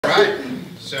right,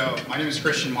 so my name is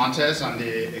Christian Montes. I'm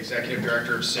the Executive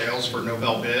Director of Sales for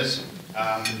Nobelbiz.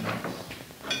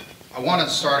 I want to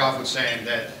start off with saying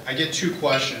that I get two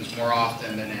questions more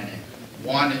often than any.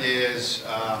 One is,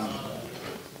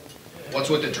 what's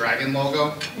with the dragon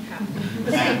logo?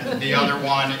 And the other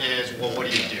one is, well, what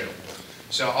do you do?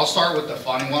 So I'll start with the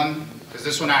fun one, because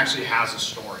this one actually has a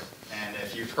story. And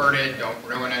if you've heard it, don't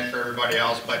ruin it for everybody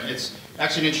else, but it's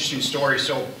actually an interesting story.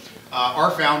 So our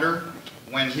founder,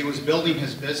 when he was building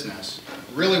his business,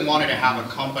 really wanted to have a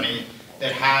company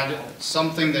that had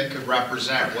something that could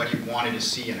represent what he wanted to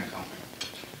see in a company.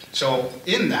 So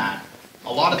in that,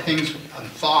 a lot of things and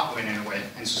thought went into it,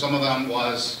 and some of them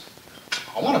was,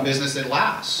 I want a business that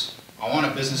lasts. I want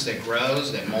a business that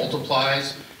grows, that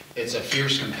multiplies. It's a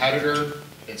fierce competitor.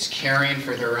 It's caring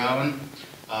for their own.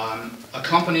 A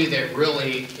company that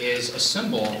really is a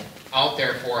symbol out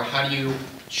there for how do you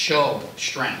show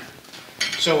strength.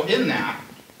 So in that,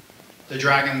 the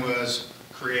dragon was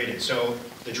created. So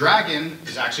the dragon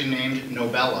is actually named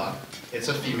Nobella. It's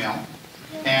a female.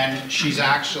 And she's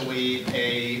actually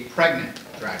a pregnant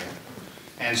dragon.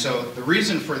 And so the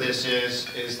reason for this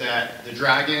is that the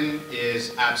dragon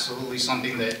is absolutely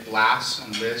something that lasts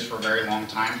and lives for a very long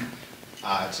time.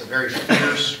 It's a very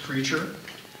fierce creature.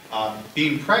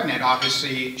 Being pregnant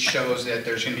obviously shows that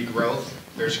there's going to be growth,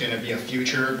 there's going to be a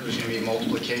future, there's going to be a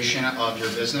multiplication of your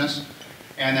business.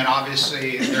 And then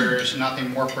obviously there's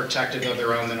nothing more protective of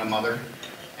their own than a mother.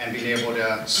 And being able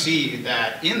to see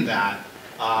that in that,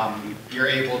 you're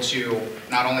able to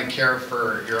not only care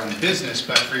for your own business,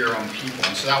 but for your own people.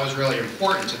 And so that was really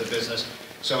important to the business.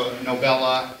 So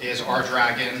Nobella is our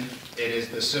dragon. It is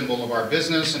the symbol of our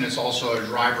business, and it's also a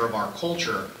driver of our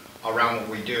culture around what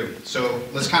we do. So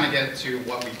let's kind of get to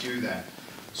what we do then.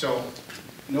 So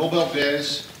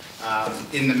Nobelbiz,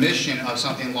 in the mission of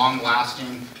something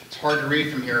long-lasting, it's hard to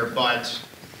read from here, but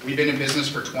we've been in business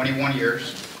for 21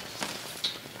 years.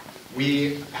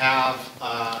 We have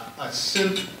a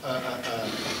simple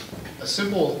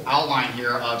outline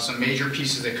here of some major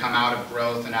pieces that come out of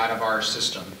growth and out of our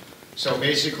system. So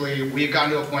basically, we've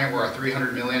gotten to a point where we're a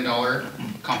 $300 million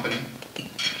company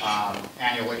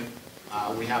annually.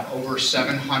 We have over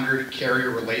 700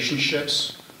 carrier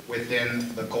relationships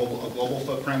within the global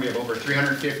footprint. We have over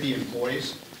 350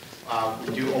 employees.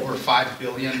 We do over 5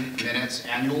 billion minutes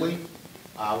annually.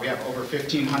 We have over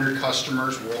 1,500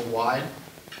 customers worldwide.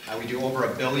 We do over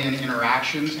 1 billion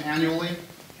interactions annually,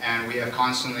 and we have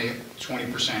constantly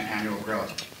 20% annual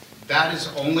growth. That is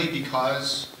only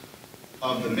because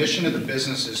of the mission of the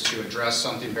business is to address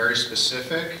something very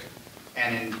specific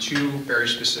and in two very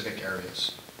specific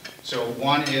areas. So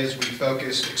one is we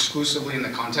focus exclusively in the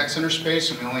contact center space,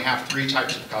 and we only have 3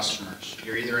 types of customers.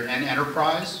 You're either an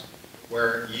enterprise,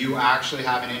 where you actually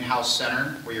have an in-house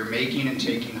center where you're making and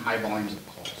taking high volumes of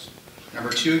calls. Number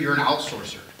 2, you're an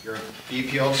outsourcer. You're a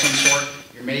BPO of some sort.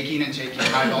 You're making and taking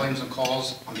high volumes of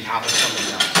calls on behalf of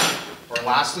somebody else. Or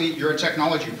lastly, you're a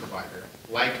technology provider,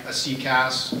 like a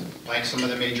CCaaS, like some of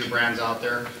the major brands out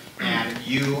there, and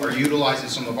you are utilizing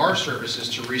some of our services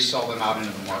to resell them out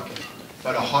into the market.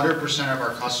 But 100% of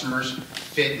our customers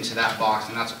fit into that box,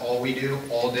 and that's all we do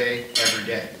all day, every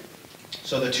day.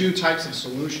 So the 2 types of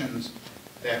solutions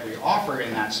that we offer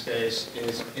in that space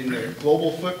is in the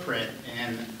global footprint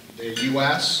in the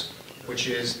US, which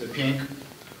is the pink,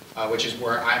 which is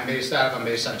where I'm based out of. I'm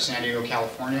based out of San Diego,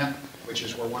 California, which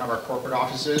is where one of our corporate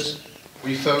offices.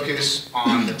 We focus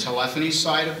on the telephony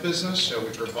side of business, so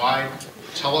we provide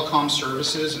telecom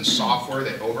services and software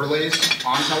that overlays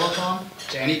on telecom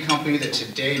to any company that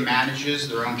today manages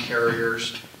their own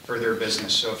carriers for their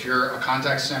business. So if you're a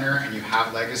contact center and you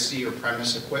have legacy or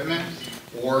premise equipment,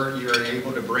 or you're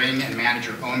able to bring and manage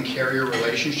your own carrier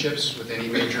relationships with any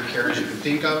major carriers you can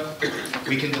think of,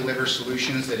 we can deliver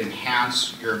solutions that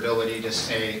enhance your ability to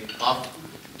stay up,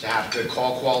 to have good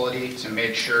call quality, to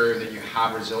make sure that you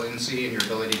have resiliency and your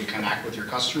ability to connect with your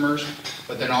customers,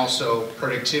 but then also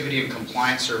productivity and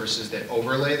compliance services that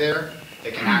overlay there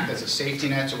that can act as a safety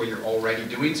net to what you're already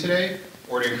doing today,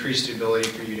 or to increase the ability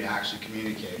for you to actually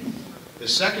communicate. The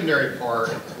secondary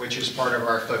part, which is part of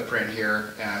our footprint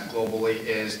here globally,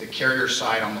 is the carrier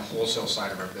side on the wholesale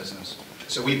side of our business.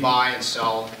 So we buy and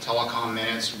sell telecom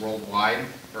minutes worldwide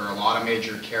for a lot of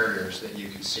major carriers that you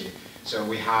can see. So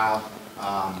we have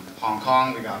Hong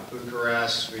Kong, we got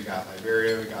Bucharest, we got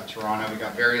Liberia, we got Toronto, we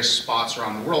got various spots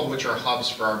around the world which are hubs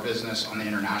for our business on the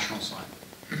international side.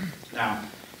 Now,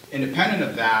 independent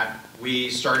of that,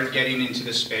 we started getting into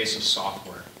the space of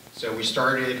software. So we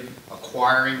started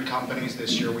acquiring companies.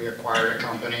 This year we acquired a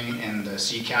company in the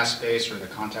CCaaS space, or the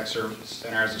contact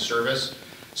center as a service.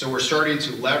 So we're starting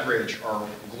to leverage our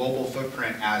global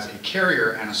footprint as a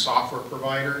carrier and a software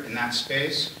provider in that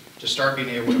space to start being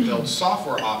able to build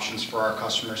software options for our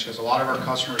customers, because a lot of our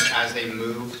customers, as they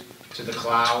move to the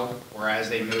cloud or as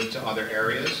they move to other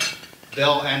areas,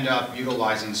 they'll end up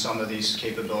utilizing some of these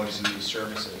capabilities and these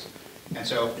services. And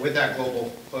so with that global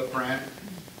footprint,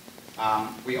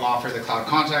 we offer the Cloud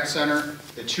Contact Center.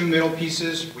 The two middle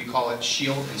pieces, we call it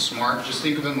Shield and Smart. Just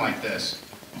think of them like this.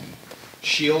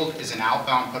 Shield is an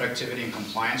outbound productivity and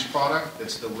compliance product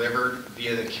that's delivered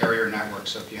via the carrier network.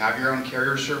 So if you have your own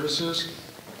carrier services,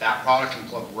 that product can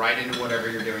plug right into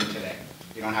whatever you're doing today.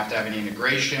 You don't have to have any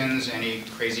integrations, any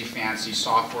crazy fancy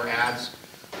software ads.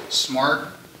 Smart,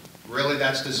 really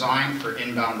that's designed for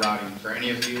inbound routing. For any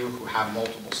of you who have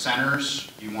multiple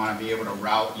centers, you want to be able to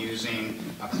route using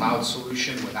a cloud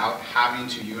solution without having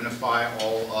to unify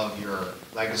all of your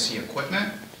legacy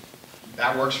equipment.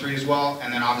 That works for you as well.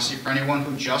 And then obviously for anyone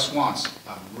who just wants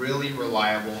a really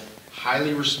reliable,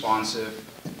 highly responsive,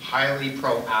 highly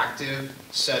proactive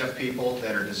set of people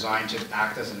that are designed to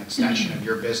act as an extension of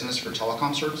your business for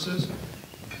telecom services,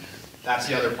 that's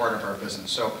the other part of our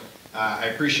business. So I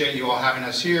appreciate you all having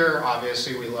us here.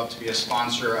 Obviously, we love to be a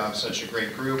sponsor of such a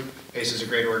great group. PACE is a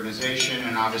great organization,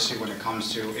 and obviously when it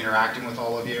comes to interacting with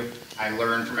all of you, I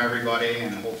learn from everybody,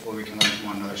 and hopefully we can learn from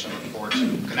one another. So I look forward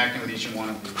to connecting with each and one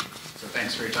of you. So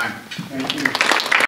thanks for your time. Thank you.